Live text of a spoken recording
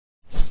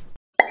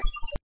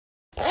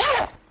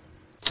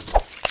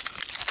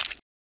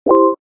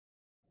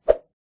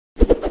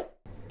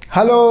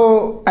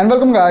Hello and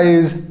welcome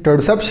guys to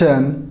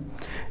Reception.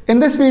 In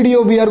this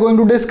video we are going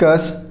to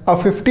discuss a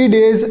 50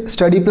 days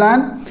study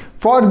plan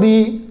for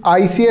the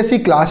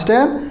ICSE Class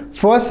 10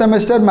 first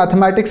semester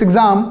mathematics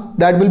exam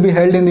that will be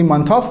held in the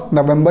month of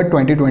November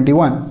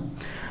 2021.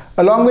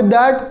 Along with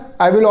that,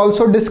 I will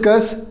also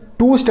discuss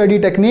two study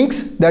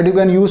techniques that you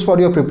can use for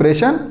your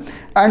preparation,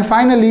 and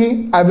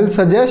finally I will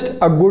suggest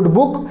a good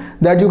book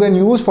that you can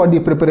use for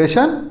the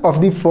preparation of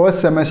the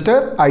first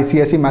semester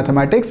ICSE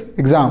mathematics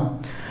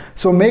exam.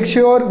 So make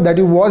sure that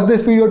you watch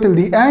this video till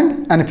the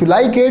end, and if you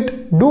like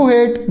it, do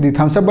hit the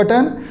thumbs up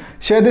button,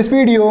 share this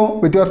video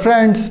with your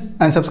friends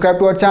and subscribe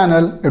to our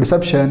channel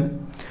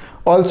Reception.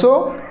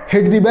 Also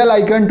hit the bell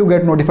icon to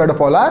get notified of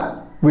all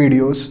our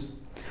videos.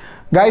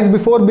 Guys,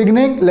 before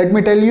beginning, let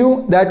me tell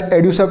you that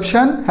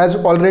Reception has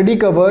already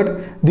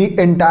covered the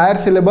entire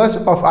syllabus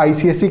of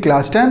ICSE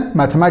Class 10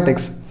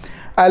 Mathematics.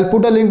 I'll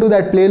put a link to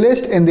that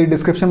playlist in the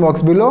description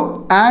box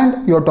below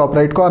and your top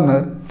right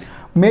corner.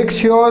 Make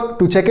sure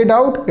to check it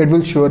out, it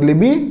will surely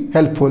be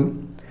helpful.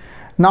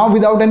 Now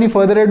without any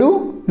further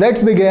ado,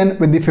 let's begin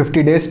with the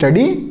 50-day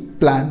study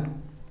plan.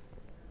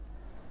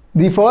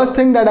 The first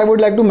thing that I would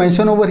like to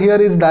mention over here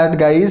is that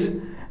guys,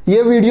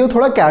 ये video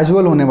थोड़ा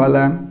casual होने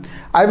वाला है.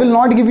 I will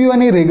not give you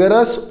any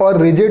rigorous or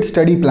rigid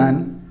study plan,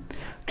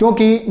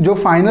 क्योंकि जो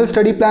final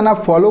study plan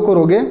आप follow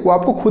करोगे वो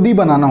आपको खुद ही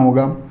बनाना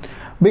होगा.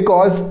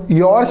 Because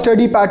your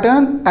study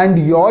pattern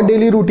and your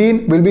daily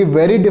routine will be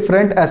very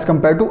different as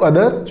compared to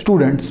other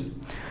students.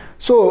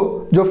 So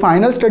जो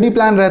final study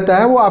plan रहता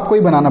है वो आपको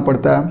ही बनाना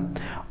पड़ता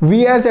है. We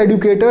as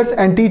educators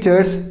and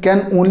teachers can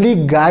only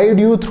guide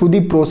you through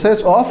the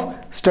process of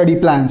study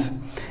plans,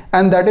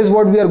 and that is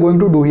what we are going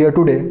to do here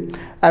today.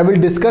 I will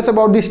discuss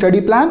about the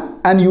study plan,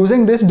 and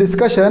using this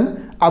discussion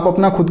आप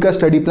अपना खुद का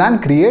study plan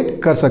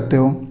create कर सकते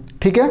हो.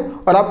 ठीक है,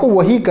 और आपको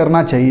वही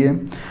करना चाहिए,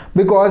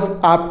 बिकॉज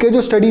आपके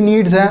जो स्टडी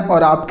नीड्स हैं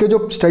और आपके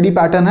जो स्टडी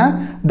पैटर्न है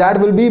that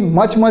will be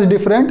much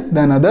different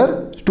then other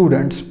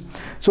students.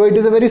 So it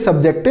is a very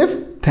subjective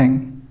thing.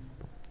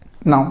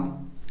 Now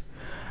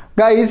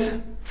guys,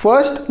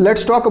 first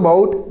let's talk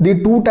about the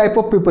two type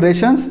of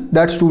preparations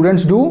that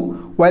students do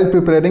while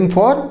preparing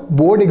for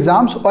board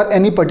exams or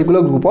any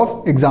particular group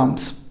of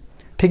exams.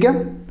 ठीक है,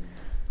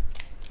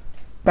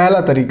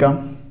 पहला तरीका,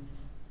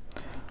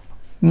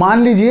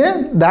 मान लीजिए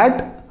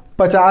that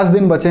 50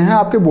 दिन बचे हैं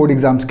आपके बोर्ड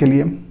एग्जाम्स के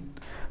लिए.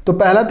 तो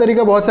पहला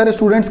तरीका बहुत सारे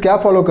स्टूडेंट्स क्या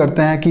फॉलो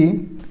करते हैं कि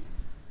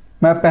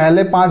मैं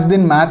पहले 5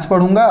 दिन मैथ्स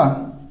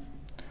पढ़ूंगा,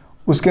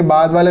 उसके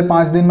बाद वाले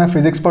 5 दिन मैं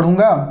फिजिक्स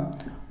पढ़ूंगा,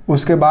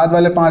 उसके बाद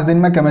वाले 5 दिन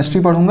मैं केमिस्ट्री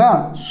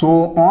पढ़ूंगा,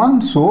 सो ऑन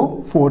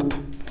सो फोर्थ.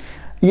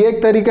 ये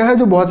एक तरीका है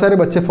जो बहुत सारे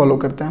बच्चे फॉलो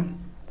करते हैं.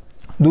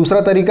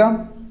 दूसरा तरीका,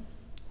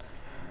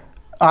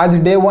 आज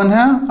डे 1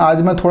 है,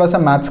 आज मैं थोड़ा सा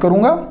मैथ्स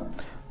करूंगा,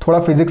 थोड़ा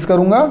फिजिक्स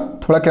करूंगा,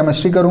 थोड़ा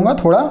केमिस्ट्री करूंगा,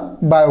 थोड़ा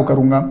बायो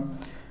करूंगा.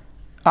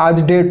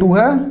 आज डे 2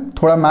 है,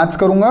 थोड़ा मैथ्स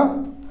करूंगा,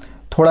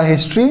 थोड़ा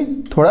हिस्ट्री,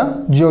 थोड़ा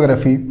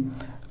जियोग्राफी.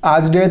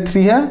 आज डे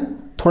 3 है,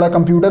 थोड़ा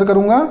कंप्यूटर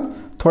करूंगा,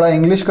 थोड़ा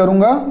इंग्लिश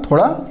करूंगा,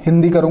 थोड़ा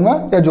हिंदी करूंगा,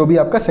 या जो भी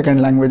आपका सेकेंड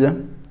लैंग्वेज है,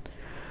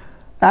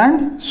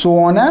 and so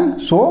on and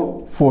so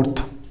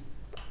fourth.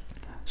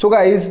 So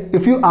guys,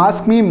 if you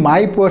ask me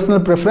my personal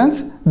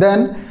preference,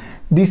 then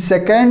the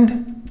second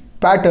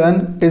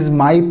pattern is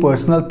my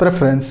personal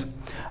preference.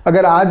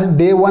 अगर आज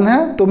डे 1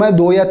 है तो मैं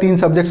 2 या 3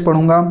 सब्जेक्ट्स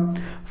पढ़ूंगा,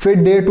 फिर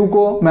डे 2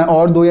 को मैं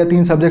और 2 या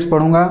 3 सब्जेक्ट्स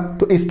पढ़ूंगा.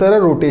 तो इस तरह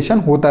रोटेशन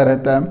होता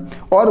रहता है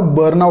और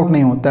बर्नआउट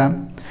नहीं होता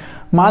है.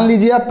 मान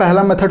लीजिए आप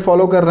पहला मेथड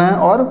फॉलो कर रहे हैं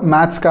और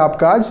मैथ्स का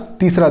आपका आज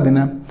तीसरा दिन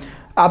है.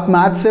 आप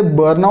मैथ्स से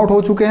बर्नआउट हो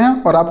चुके हैं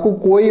और आपको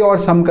कोई और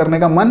सम करने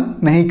का मन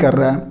नहीं कर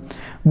रहा है,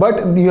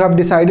 but you have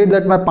decided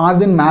that मैं 5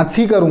 दिन मैथ्स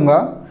ही करूंगा.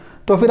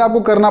 तो फिर आपको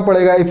करना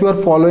पड़ेगा if you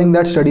are following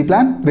that study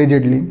plan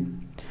rigidly.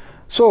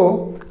 So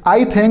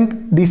I think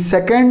the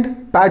second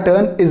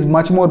pattern is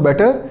much more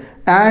better,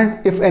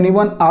 and if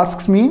anyone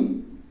asks me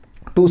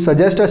to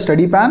suggest a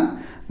study plan,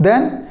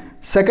 then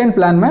second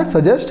plan मैं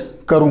suggest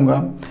करूँगा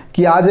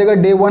कि आज अगर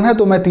day 1 है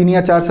तो मैं 3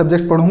 या 4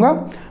 subjects पढ़ूंगा,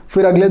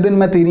 फिर अगले दिन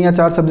मैं 3 या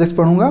 4 सब्जेक्ट्स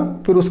पढ़ूंगा,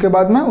 फिर उसके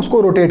बाद मैं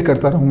उसको रोटेट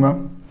करता रहूँगा.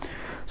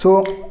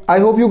 सो I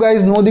hope you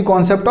guys know the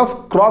concept of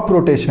crop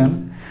rotation.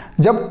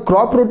 जब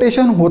क्रॉप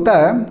रोटेशन होता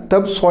है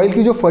तब सॉइल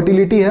की जो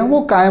फर्टिलिटी है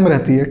वो कायम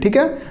रहती है. ठीक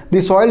है,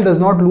 the soil does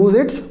not lose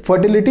its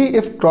fertility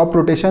if crop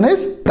rotation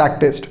is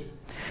practised.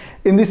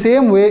 In the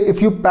same way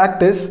if you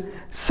practice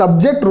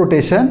subject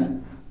rotation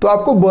तो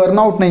आपको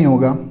बर्नआउट नहीं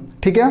होगा.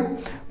 ठीक है,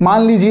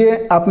 मान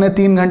लीजिए आपने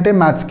 3 घंटे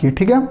मैथ्स की,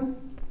 ठीक है,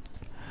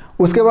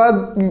 उसके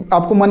बाद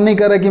आपको मन नहीं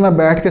कर रहा कि मैं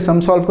बैठ के सम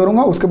सॉल्व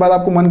करूंगा, उसके बाद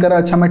आपको मन कर रहा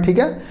है अच्छा मैं ठीक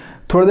है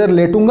थोड़ी देर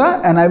लेटूंगा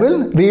and I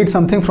will read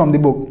something from the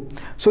book.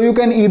 So you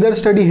can either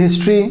study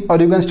history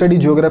और यू कैन स्टडी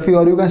जियोग्राफी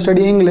और यू कैन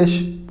स्टडी इंग्लिश.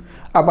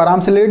 आप आराम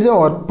से लेट जाओ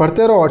और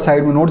पढ़ते रहो और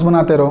साइड में नोट्स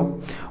बनाते रहो.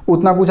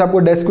 उतना कुछ आपको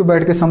डेस्क पे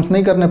बैठ के सम्स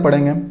नहीं करने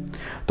पड़ेंगे,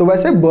 तो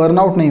वैसे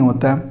बर्नआउट नहीं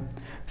होता है.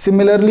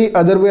 सिमिलरली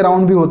अदर वे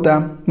राउंड भी होता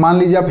है. मान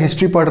लीजिए आप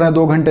हिस्ट्री पढ़ रहे हैं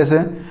 2 घंटे से,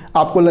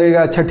 आपको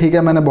लगेगा अच्छा ठीक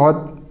है मैंने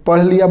बहुत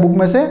पढ़ लिया बुक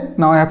में से,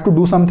 now I have to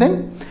do something,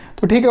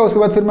 तो ठीक है उसके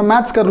बाद फिर मैं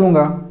मैथ्स कर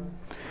लूँगा.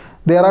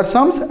 There are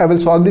sums, I will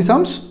solve the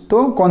sums. तो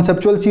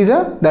conceptual चीज़ है,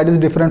 that is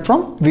different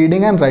from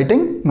reading and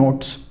writing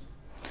notes.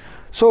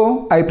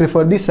 So I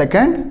prefer the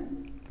second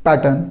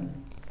pattern.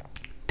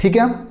 ठीक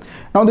है.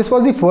 Now this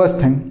was the first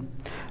thing.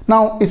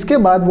 Now इसके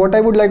बाद what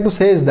I would like to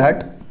say is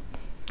that,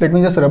 let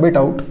me just rub it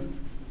out.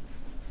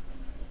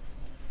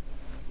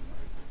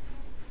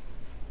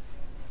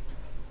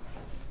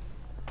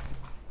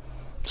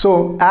 So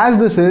as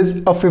this is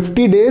a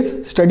 50 days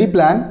study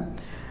plan,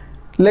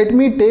 let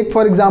me take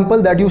for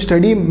example that you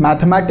study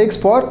mathematics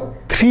for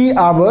 3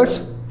 hours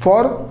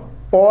for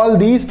all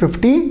these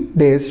 50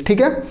 days.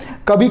 ठीक है.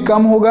 कभी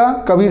कम होगा,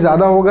 कभी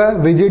ज़्यादा होगा,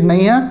 rigid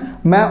नहीं है.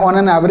 मैं ऑन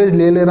एन एवरेज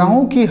ले रहा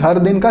हूँ कि हर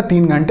दिन का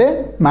 3 घंटे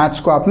मैथ्स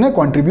को आपने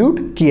कंट्रीब्यूट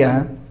किया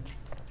है.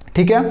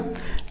 ठीक है.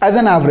 As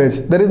an average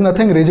there is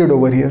nothing rigid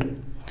over here.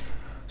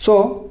 So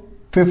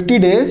 50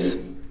 days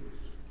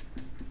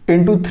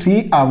into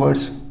 3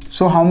 hours.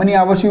 So how many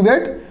hours you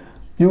get?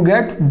 You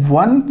get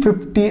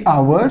 150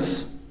 hours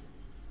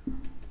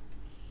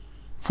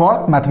for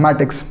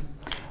mathematics.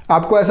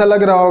 आपको ऐसा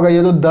लग रहा होगा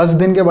ये तो 10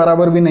 दिन के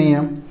बराबर भी नहीं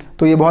है,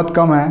 तो ये बहुत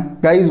कम है.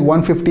 Guys,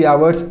 150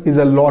 hours is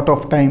a lot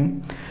of time.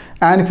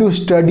 And if you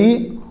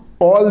study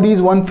all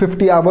these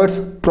 150 hours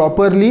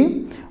properly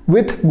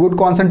with good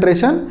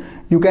concentration,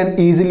 you can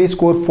easily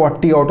score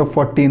 40 out of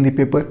 40 in the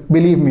paper.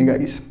 Believe me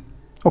guys.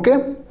 Okay?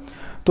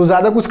 तो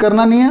ज़्यादा कुछ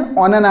करना नहीं है.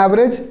 On an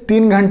average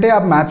 3 घंटे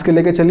आप maths के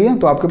लेके चलिए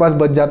तो आपके पास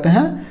बच जाते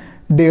हैं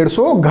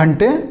 150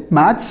 घंटे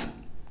मैथ्स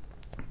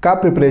का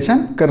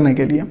प्रिपरेशन करने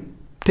के लिए.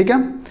 ठीक है.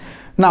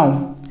 Now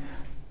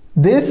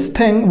this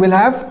thing will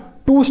have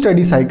 2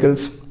 study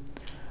cycles.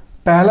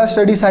 पहला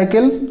study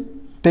cycle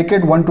take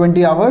it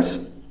 120 hours.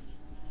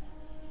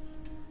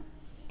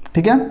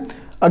 ठीक है.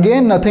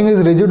 Again nothing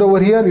is rigid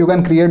over here, you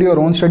can create your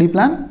own study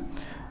plan.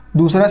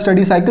 दूसरा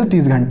स्टडी साइकिल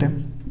 30 घंटे.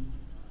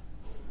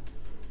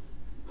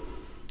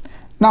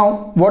 Now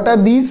what are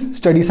these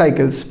study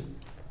cycles?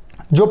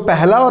 जो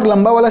पहला और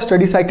लंबा वाला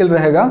स्टडी साइकिल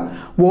रहेगा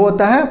वो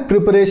होता है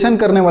प्रिपरेशन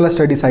करने वाला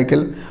study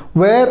cycle,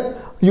 where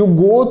you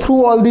go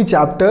through all the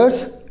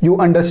chapters, you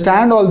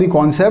understand all the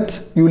concepts,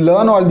 you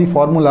learn all the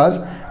formulas,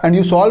 and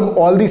you solve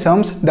all the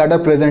sums that are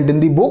present in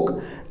the book,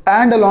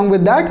 and along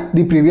with that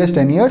the previous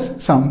 10 years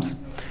sums.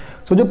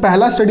 So जो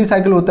पहला study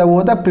cycle होता है वो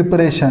होता है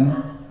preparation.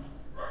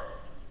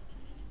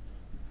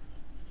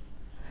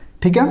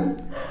 ठीक है.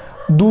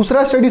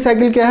 दूसरा स्टडी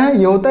साइकिल क्या है?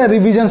 ये होता है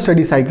रिवीजन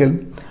स्टडी साइकिल.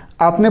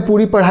 आपने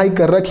पूरी पढ़ाई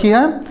कर रखी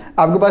है,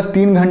 आपके पास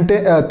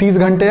 30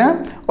 घंटे हैं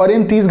और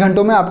इन 30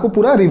 घंटों में आपको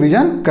पूरा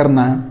रिवीजन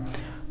करना है.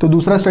 तो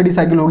दूसरा स्टडी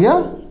साइकिल हो गया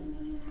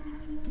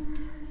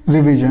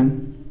रिवीजन.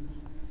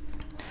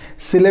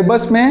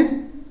 सिलेबस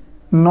में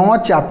 9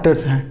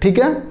 चैप्टर्स हैं. ठीक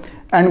है.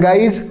 And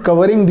guys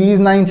covering these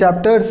 9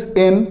 chapters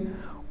in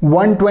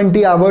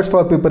 120 hours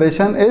for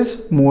preparation is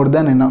more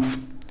than enough.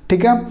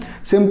 ठीक है.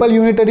 सिंपल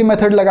यूनिटरी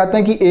मेथड लगाते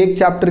हैं कि एक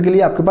चैप्टर के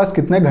लिए आपके पास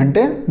कितने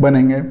घंटे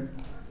बनेंगे.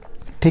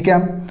 ठीक है.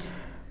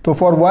 तो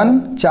for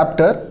 1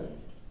 chapter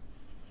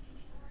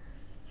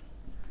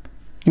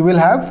you will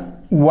have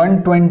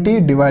 120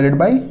 divided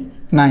by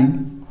 9.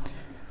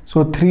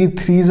 So 3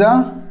 3s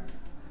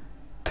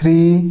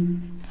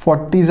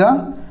 340s.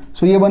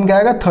 सो ये बन के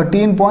आएगा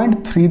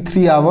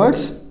 13.33 hours,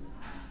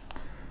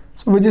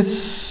 so which is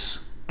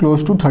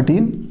close to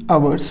 13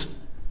 hours.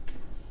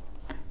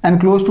 And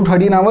close to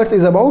 13 hours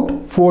is about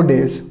 4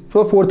 days.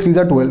 So 4 3s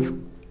 12.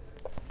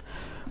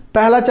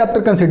 पहला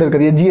चैप्टर कंसिडर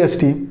करिए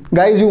GST.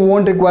 Guys you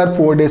won't require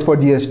 4 days for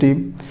GST.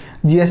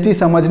 GST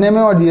समझने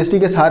में और GST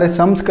के सारे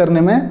सम्स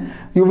करने में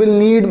you will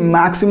need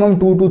maximum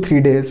 2 to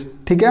 3 days.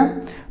 ठीक है.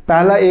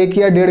 पहला 1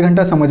 या 1.5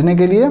 घंटा समझने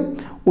के लिए,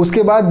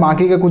 उसके बाद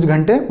बाकी के कुछ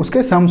घंटे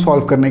उसके सम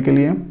सॉल्व करने के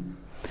लिए.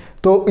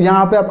 तो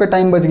यहाँ पे आपका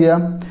टाइम बच गया.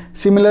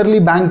 सिमिलरली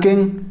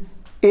बैंकिंग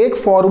एक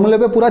फॉर्मूले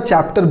पे पूरा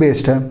चैप्टर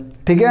बेस्ड है.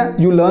 ठीक है.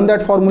 You learn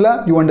that formula,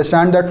 you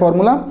understand that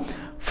formula.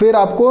 फिर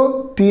आपको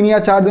 3 या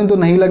 4 दिन तो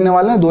नहीं लगने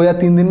वाले हैं, 2 या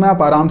 3 दिन में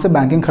आप आराम से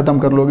बैंकिंग खत्म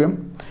कर लोगे.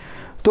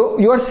 तो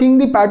you are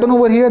seeing the pattern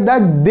over here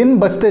that दिन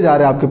बचते जा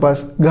रहे हैं आपके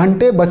पास,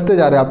 घंटे बचते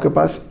जा रहे हैं आपके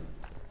पास.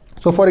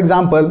 सो फॉर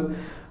एग्जाम्पल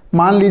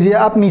मान लीजिए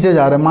आप नीचे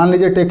जा रहे हैं, मान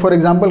लीजिए take for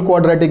example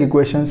quadratic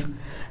equations.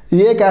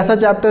 ये एक ऐसा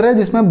चैप्टर है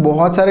जिसमें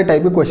बहुत सारे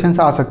टाइप के क्वेश्चंस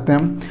आ सकते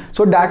हैं.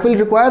 So that will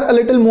require a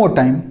little more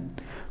time.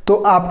 तो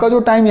आपका जो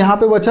टाइम यहाँ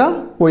पे बचा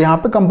वो यहाँ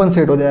पे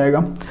कंपनसेट हो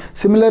जाएगा.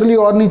 सिमिलरली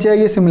और नीचे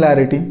आइए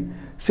similarity.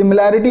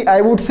 Similarity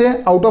I would say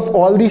out of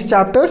all these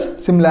chapters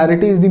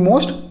similarity is the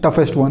most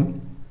toughest one.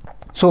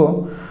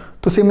 सो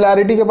तो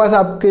सिमिलैरिटी के पास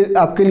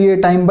आपके लिए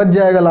टाइम बच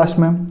जाएगा लास्ट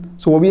में.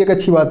 सो वो भी एक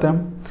अच्छी बात है.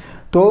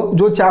 तो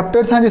जो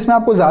चैप्टर्स हैं जिसमें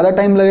आपको ज़्यादा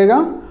टाइम लगेगा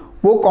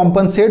वो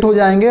कॉम्पनसेट हो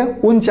जाएंगे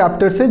उन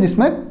चैप्टर से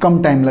जिसमें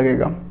कम टाइम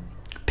लगेगा.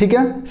 ठीक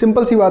है.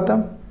 सिंपल सी बात है.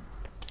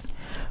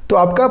 तो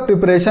आपका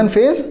प्रिपरेशन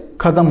फेज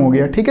खत्म हो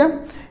गया. ठीक है.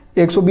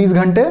 120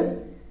 घंटे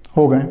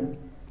हो गए.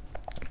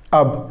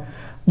 अब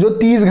जो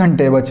 30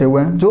 घंटे बचे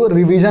हुए हैं जो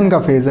रिवीजन का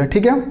फेज है.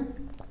 ठीक है.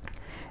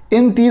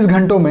 इन 30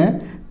 घंटों में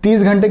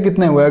 30 घंटे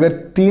कितने हुए? अगर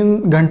 3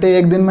 घंटे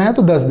एक दिन में है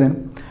तो 10 दिन.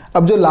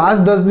 अब जो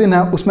लास्ट 10 दिन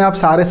है उसमें आप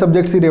सारे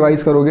सब्जेक्ट्स ही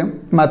रिवाइज करोगे,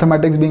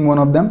 mathematics being one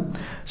of them.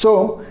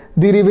 So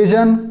the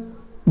revision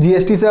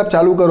GST से आप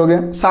चालू करोगे.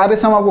 सारे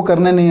सम आपको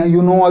करने नहीं है.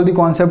 You know all the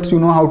concepts, you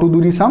know how to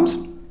do the sums.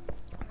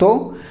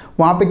 तो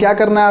वहाँ पे क्या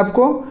करना है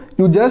आपको?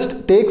 You just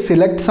take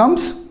select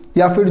sums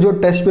या फिर जो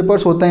टेस्ट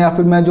पेपर्स होते हैं या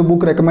फिर मैं जो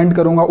बुक रेकमेंड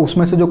करूँगा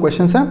उसमें से जो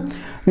क्वेश्चंस हैं,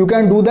 यू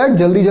कैन डू दैट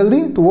जल्दी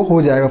जल्दी, तो वो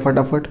हो जाएगा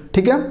फटाफट,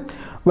 ठीक है।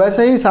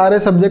 वैसे ही सारे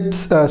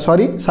सब्जेक्ट्स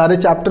सारे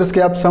चैप्टर्स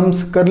के आप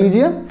सम्स कर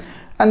लीजिए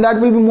and that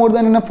will be more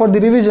than enough for the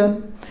revision.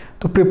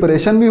 तो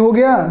प्रिपरेशन भी हो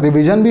गया,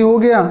 रिविजन भी हो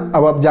गया,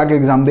 अब आप जाके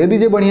एग्ज़ाम दे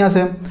दीजिए बढ़िया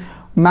से।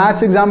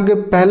 मैथ्स एग्ज़ाम के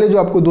पहले जो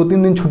आपको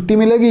 2-3 दिन छुट्टी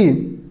मिलेगी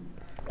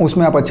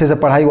उसमें आप अच्छे से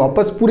पढ़ाई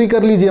वापस पूरी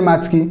कर लीजिए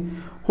मैथ्स की,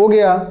 हो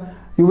गया।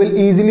 You will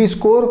easily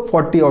score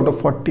 40 out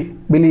of 40,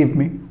 believe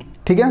me,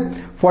 ठीक है।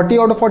 40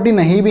 आउट ऑफ 40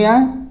 नहीं भी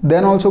आए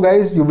then also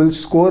guys you will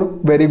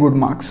score very good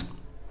marks,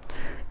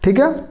 ठीक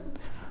है।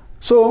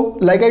 So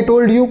like I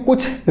told you,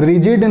 कुछ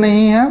रिजिड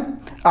नहीं है,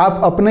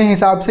 आप अपने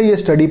हिसाब से ये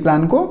स्टडी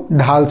प्लान को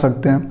ढाल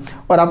सकते हैं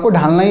और आपको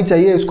ढालना ही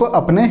चाहिए इसको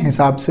अपने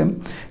हिसाब से,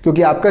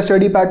 क्योंकि आपका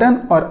स्टडी पैटर्न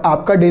और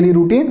आपका daily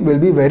routine will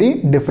be very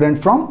different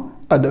from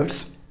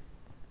others.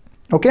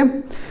 Okay,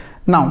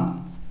 now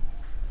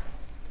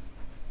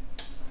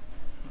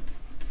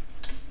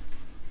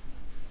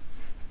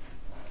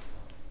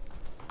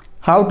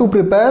how to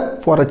prepare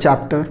for a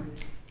chapter.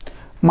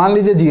 मान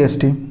लीजिए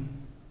GST,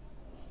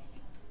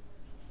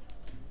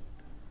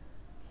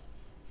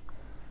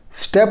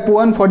 step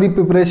 1 for the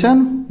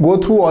preparation, go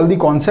through all the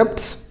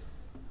concepts,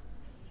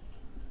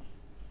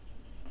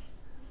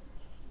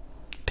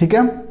 ठीक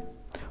है।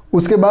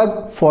 उसके बाद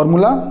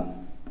फॉर्मूला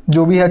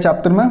जो भी है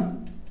चैप्टर में,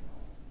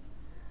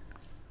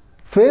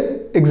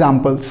 फिर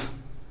एग्जाम्पल्स,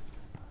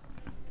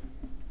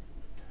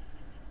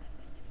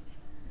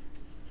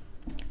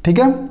 ठीक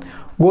है।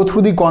 Go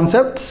through the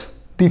concepts,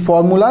 the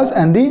formulas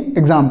and the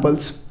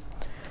examples.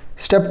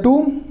 Step 2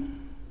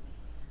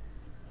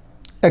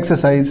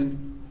 exercise,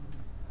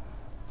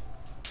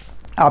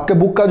 आपके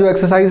बुक का जो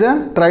एक्सरसाइज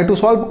है, try to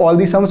solve all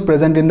the sums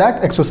present in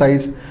that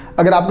exercise.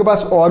 अगर आपके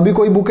पास और भी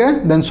कोई बुक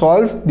है then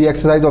solve the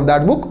exercise of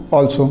that book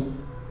also.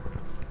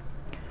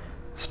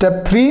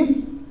 Step 3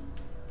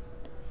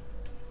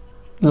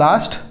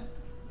 last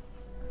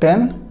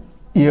 10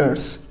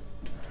 years,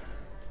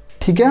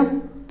 ठीक है।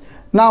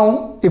 Now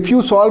if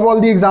you solve all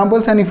the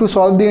examples and if you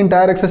solve the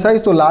entire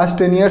exercise, तो last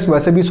 10 years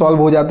वैसे भी सॉल्व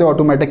हो जाते हैं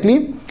ऑटोमेटिकली,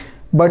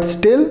 बट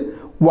स्टिल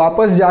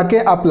वापस जाके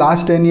आप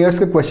लास्ट 10 years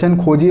के क्वेश्चन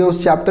खोजिए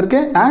उस चैप्टर के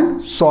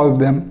and solve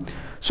them.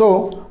 So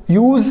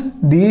use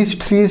these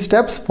 3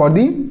 steps for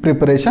the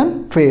preparation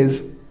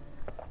phase,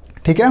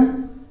 ठीक है।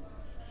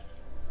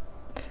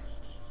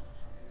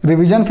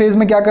 रिवीजन फेज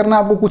में क्या करना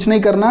है आपको, कुछ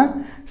नहीं करना है,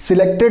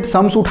 सिलेक्टेड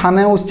सम्स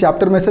उठाना है उस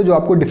चैप्टर में से जो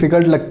आपको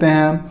डिफिकल्ट लगते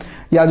हैं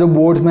या जो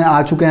बोर्ड्स में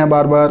आ चुके हैं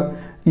बार बार,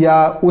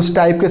 या उस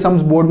टाइप के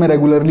सम्स बोर्ड में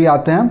रेगुलरली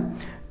आते हैं।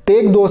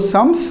 टेक दो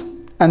सम्स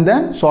एंड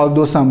देन सॉल्व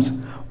दो सम्स।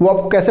 वो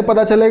आपको कैसे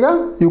पता चलेगा,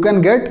 you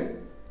can get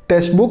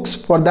text books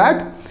for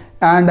that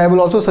and I will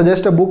also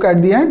suggest a book at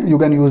the end, you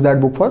can use that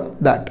book for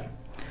that.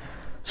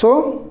 So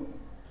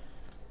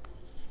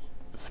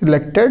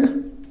selected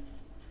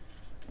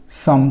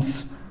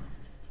sums,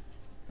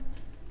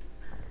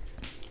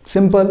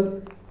 simple.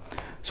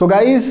 So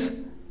guys,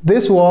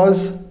 this was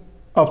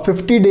a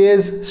 50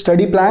 days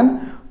study plan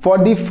for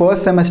the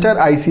first semester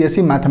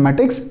ICSE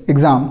Mathematics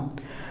exam.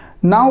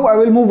 Now I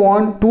will move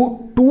on to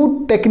 2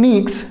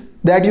 techniques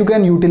that you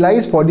can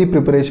utilize for the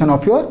preparation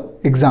of your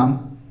exam.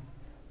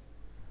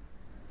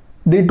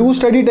 The 2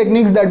 study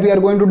techniques that we are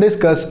going to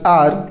discuss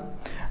are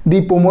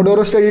the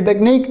Pomodoro study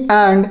technique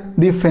and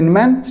the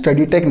Feynman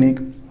study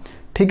technique.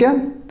 ठीक है,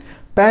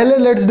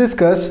 पहले let's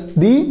discuss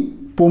the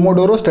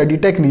Pomodoro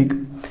study technique.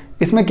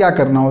 इसमें क्या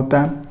करना होता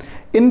है,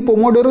 इन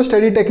Pomodoro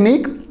study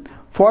technique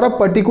for a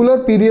particular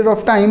period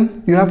of time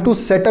you have to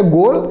set a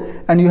goal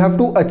and you have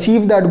to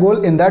achieve that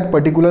goal in that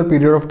particular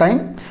period of time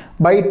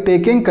by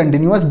taking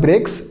continuous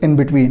breaks in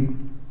between,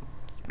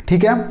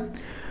 ठीक है।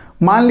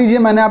 मान लीजिए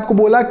मैंने आपको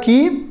बोला कि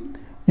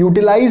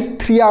utilise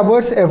 3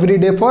 hours every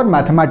day for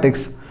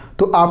mathematics,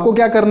 तो आपको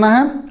क्या करना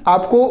है,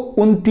 आपको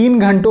उन 3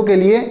 घंटों के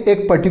लिए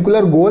एक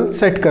पर्टिकुलर गोल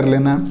सेट कर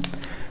लेना है।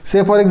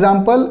 से for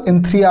example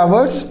in 3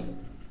 hours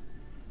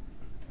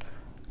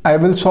I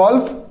will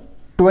solve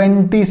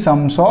 20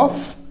 sums of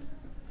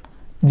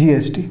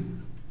GST।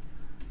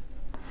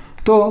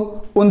 तो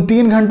उन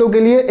 3 घंटों के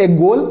लिए एक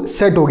गोल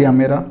सेट हो गया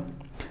मेरा,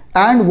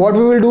 and what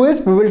we will do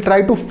is we will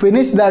try to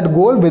finish that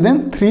goal with in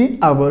 3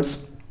 hours।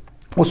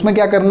 उसमें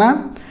क्या करना है,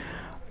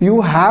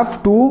 you have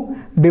to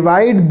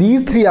divide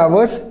these 3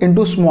 hours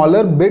into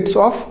smaller bits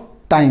of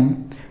time,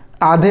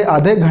 आधे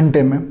आधे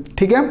घंटे में,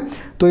 ठीक है।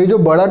 तो ये जो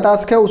बड़ा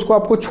टास्क है उसको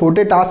आपको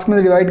छोटे टास्क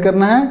में डिवाइड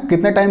करना है,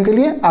 कितने टाइम के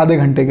लिए, आधे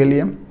घंटे के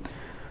लिए।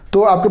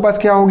 तो आपके पास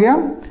क्या हो गया,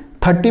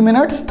 30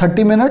 minutes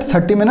 30 minutes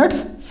 30 minutes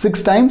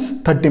 6 times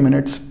 30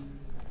 minutes,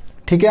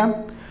 ठीक है।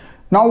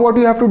 Now what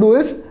you have to do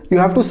is you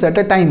have to set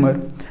a timer,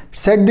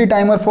 set the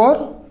timer for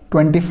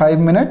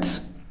 25 minutes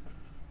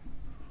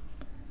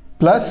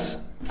plus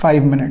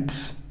 5 minutes,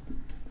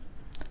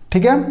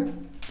 ठीक है।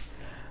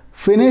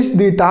 Finish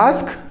the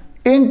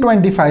task in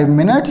 25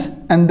 minutes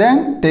and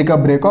then take a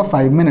break of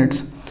 5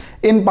 minutes।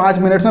 In 5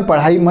 minutes में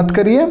पढ़ाई मत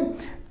करिए,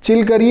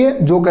 chill करिए,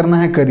 जो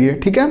करना है करिए,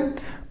 ठीक है।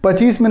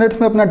 25 मिनट्स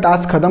में अपना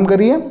टास्क खत्म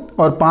करिए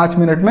और 5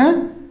 मिनट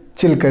में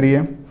चिल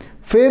करिए।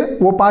 फिर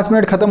वो 5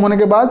 मिनट खत्म होने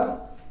के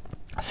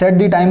बाद set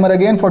the timer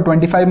again for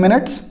 25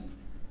 minutes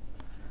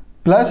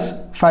plus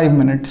 5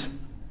 minutes.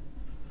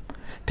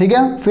 ठीक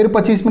है, फिर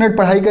 25 मिनट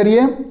पढ़ाई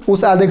करिए,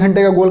 उस आधे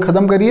घंटे का गोल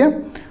ख़त्म करिए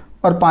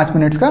और 5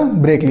 मिनट्स का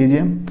ब्रेक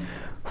लीजिए।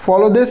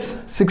 फॉलो दिस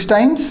 6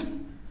 टाइम्स,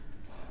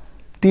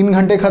 3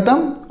 घंटे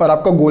ख़त्म और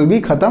आपका गोल भी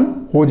ख़त्म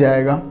हो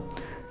जाएगा।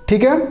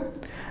 ठीक है,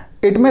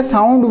 it may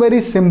sound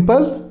very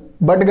simple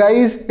but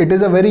guys it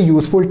is a very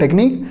useful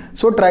technique,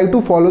 so try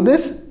to follow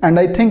this and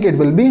I think it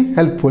will be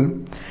helpful.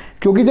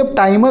 क्योंकि जब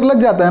टाइमर लग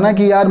जाता है ना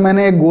कि यार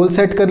मैंने एक गोल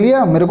सेट कर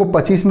लिया, मेरे को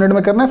 25 मिनट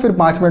में करना है, फिर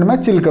 5 मिनट में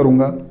चिल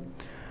करूँगा,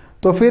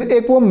 तो फिर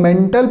एक वो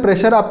मेंटल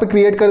प्रेशर आप पे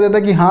क्रिएट कर देता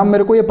है कि हाँ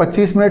मेरे को ये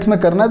 25 मिनट्स में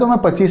करना है तो मैं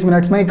 25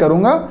 मिनट्स में ही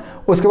करूँगा,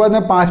 उसके बाद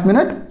मैं 5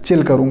 मिनट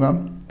चिल करूँगा।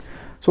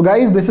 So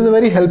guys this is a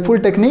very helpful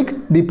technique,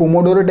 the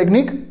Pomodoro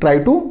technique, try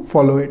to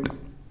follow it.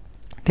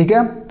 ठीक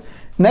है,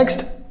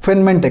 नेक्स्ट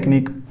फेनमैन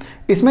टेक्निक।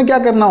 इसमें क्या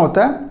करना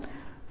होता है,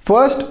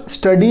 first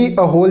study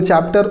a whole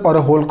chapter और a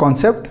whole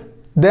concept,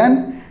 then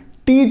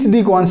teach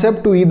the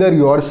concept to either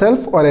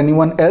yourself और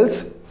anyone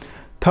else.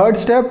 Third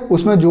step,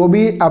 उसमें जो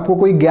भी आपको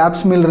कोई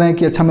गैप्स मिल रहे हैं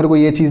कि अच्छा मेरे को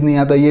ये चीज़ नहीं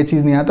आता, ये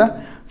चीज़ नहीं आता,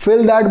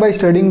 fill that by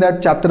studying that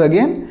chapter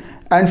again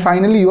and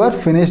finally you are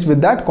finished with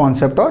that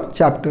concept और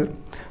chapter.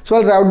 So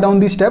I write down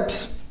the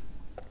steps.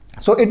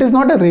 So it is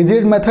not a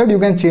rigid method, you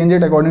can change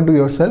it according to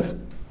yourself.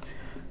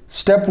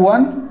 Step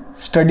 1,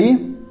 study.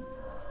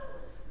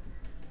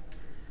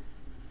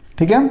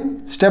 ठीक है,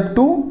 Step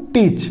 2,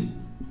 teach.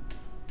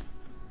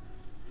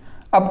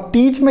 अब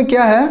teach में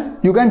क्या है,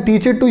 you can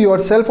teach it to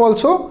yourself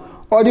also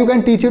or you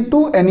can teach it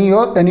to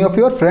any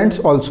of your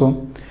friends also.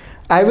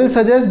 I will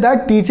suggest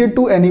that teach it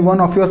to any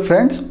one of your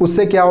friends.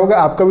 उससे क्या होगा,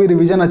 आपका भी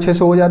revision अच्छे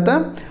से हो जाता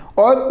है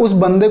और उस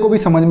बंदे को भी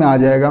समझ में आ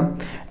जाएगा।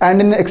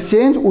 एंड इन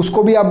एक्सचेंज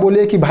उसको भी आप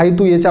बोलिए कि भाई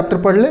तू ये चैप्टर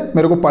पढ़ ले,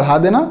 मेरे को पढ़ा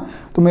देना,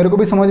 तो मेरे को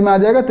भी समझ में आ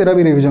जाएगा, तेरा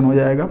भी रिवीजन हो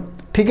जाएगा।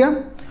 ठीक है,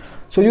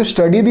 so you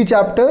study the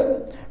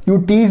chapter, you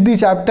teach the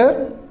chapter.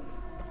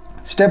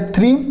 Step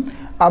 3,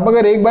 आप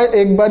अगर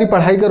एक बार ही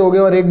पढ़ाई करोगे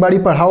और एक बार ही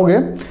पढ़ाओगे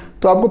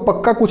तो आपको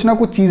पक्का कुछ ना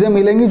कुछ चीज़ें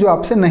मिलेंगी जो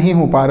आपसे नहीं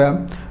हो पा रहा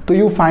है, तो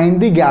यू फाइंड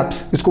द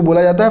गैप्स, इसको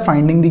बोला जाता है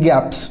finding the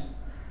gaps.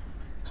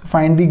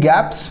 Find the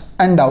gaps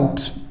and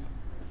doubts.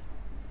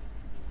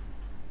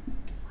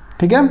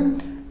 ठीक है,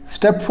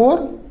 स्टेप 4,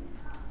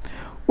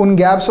 उन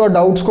गैप्स और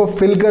डाउट्स को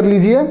फिल कर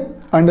लीजिए,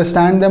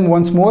 understand them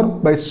once more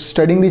by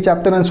studying the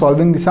chapter and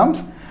solving the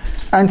sums.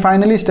 And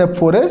finally step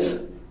 4 is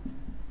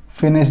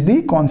finish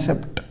the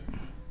concept.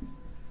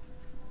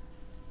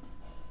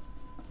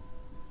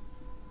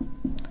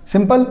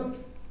 Simple,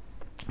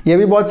 ये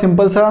भी बहुत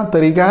सिंपल सा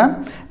तरीका है,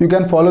 you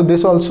can follow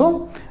this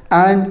also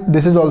and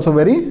this is also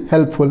very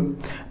helpful.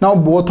 Now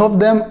both of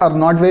them are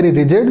not very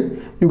rigid,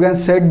 you can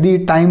set the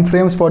time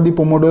frames for the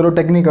Pomodoro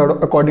technique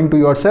according to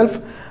yourself.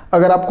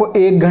 अगर आपको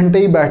 1 घंटे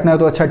ही बैठना है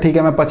तो अच्छा ठीक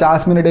है, मैं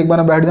 50 मिनट एक बार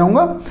में बैठ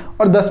जाऊंगा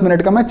और 10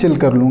 मिनट का मैं चिल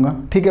कर लूँगा,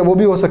 ठीक है, वो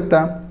भी हो सकता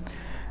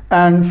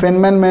है। एंड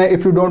फेनमैन में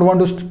if you don't want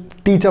to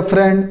teach a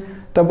friend,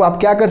 तब आप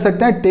क्या कर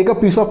सकते हैं, take a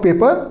piece of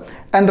paper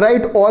and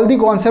right all the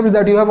concepts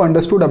that you have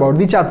understood about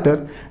the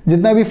chapter.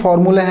 जितने भी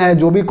फॉर्मूले हैं,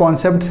 जो भी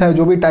कॉन्सेप्ट्स हैं,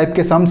 जो भी टाइप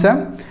के सम्स हैं,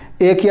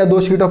 1 या 2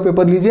 शीट ऑफ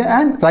पेपर लीजिए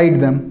एंड राइट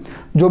देम।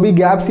 जो भी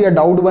गैप्स या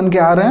डाउट बन के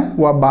आ रहे हैं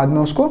वो आप बाद में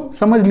उसको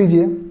समझ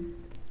लीजिए।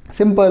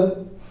 Simple.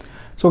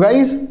 So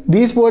guys,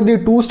 these were the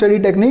 2 study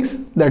techniques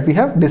that we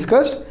have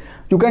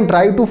discussed. You can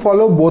try to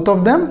follow both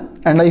of them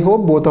and I hope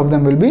both of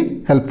them will be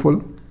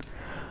helpful.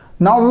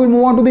 Now we will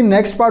move on to the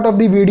next part of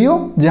the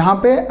video, जहां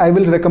पे I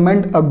will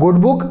recommend a good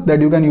book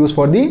that you can use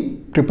for the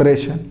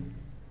preparation.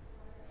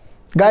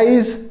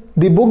 Guys,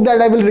 the book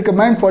that I will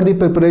recommend for the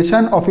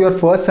preparation of your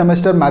first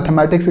semester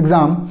mathematics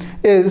exam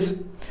is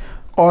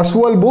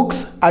Oswald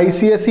Books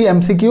ICSE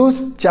MCQs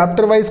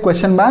Chapter Wise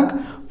Question Bank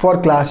for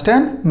Class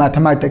 10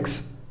 Mathematics।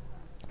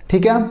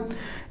 ठीक है,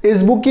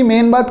 इस book की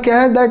main बात क्या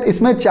है, that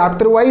इसमें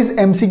chapter wise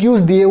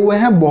MCQs दिए हुए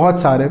हैं बहुत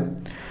सारे।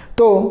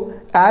 तो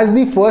as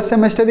the first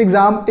semester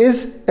exam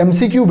is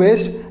MCQ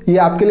based, ये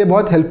आपके लिए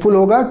बहुत हेल्पफुल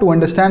होगा to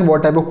understand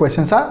what type of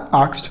questions are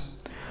asked.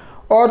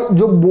 और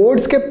जो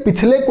बोर्ड्स के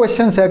पिछले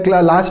क्वेश्चंस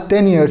है लास्ट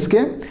 10 ईयर्स के,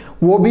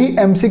 वो भी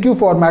MCQ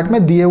फॉर्मेट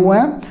में दिए हुए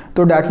हैं,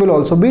 तो that will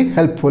also be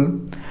helpful.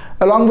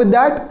 Along with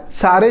that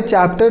सारे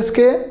चैप्टर्स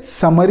के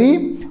समरी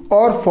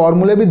और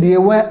फॉर्मूले भी दिए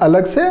हुए हैं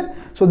अलग से,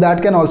 so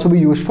that can also be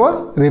use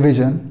for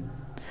revision.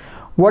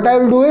 What I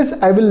will do is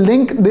I will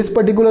link this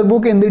particular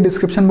book in the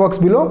description box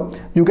below.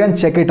 You can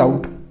check it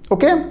out.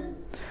 Okay?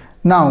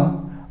 Now,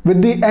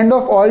 with the end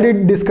of all the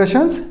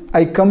discussions,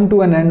 I come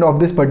to an end of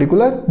this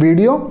particular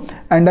video,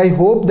 and I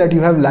hope that you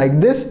have liked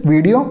this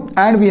video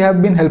and we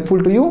have been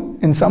helpful to you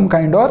in some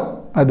kind or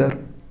other.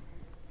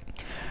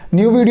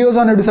 New videos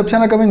on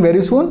Reception are coming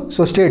very soon,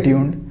 so stay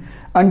tuned.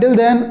 Until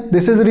then,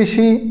 this is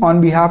Rishi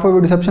on behalf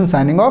of Reception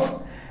signing off,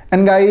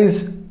 and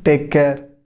guys, take care.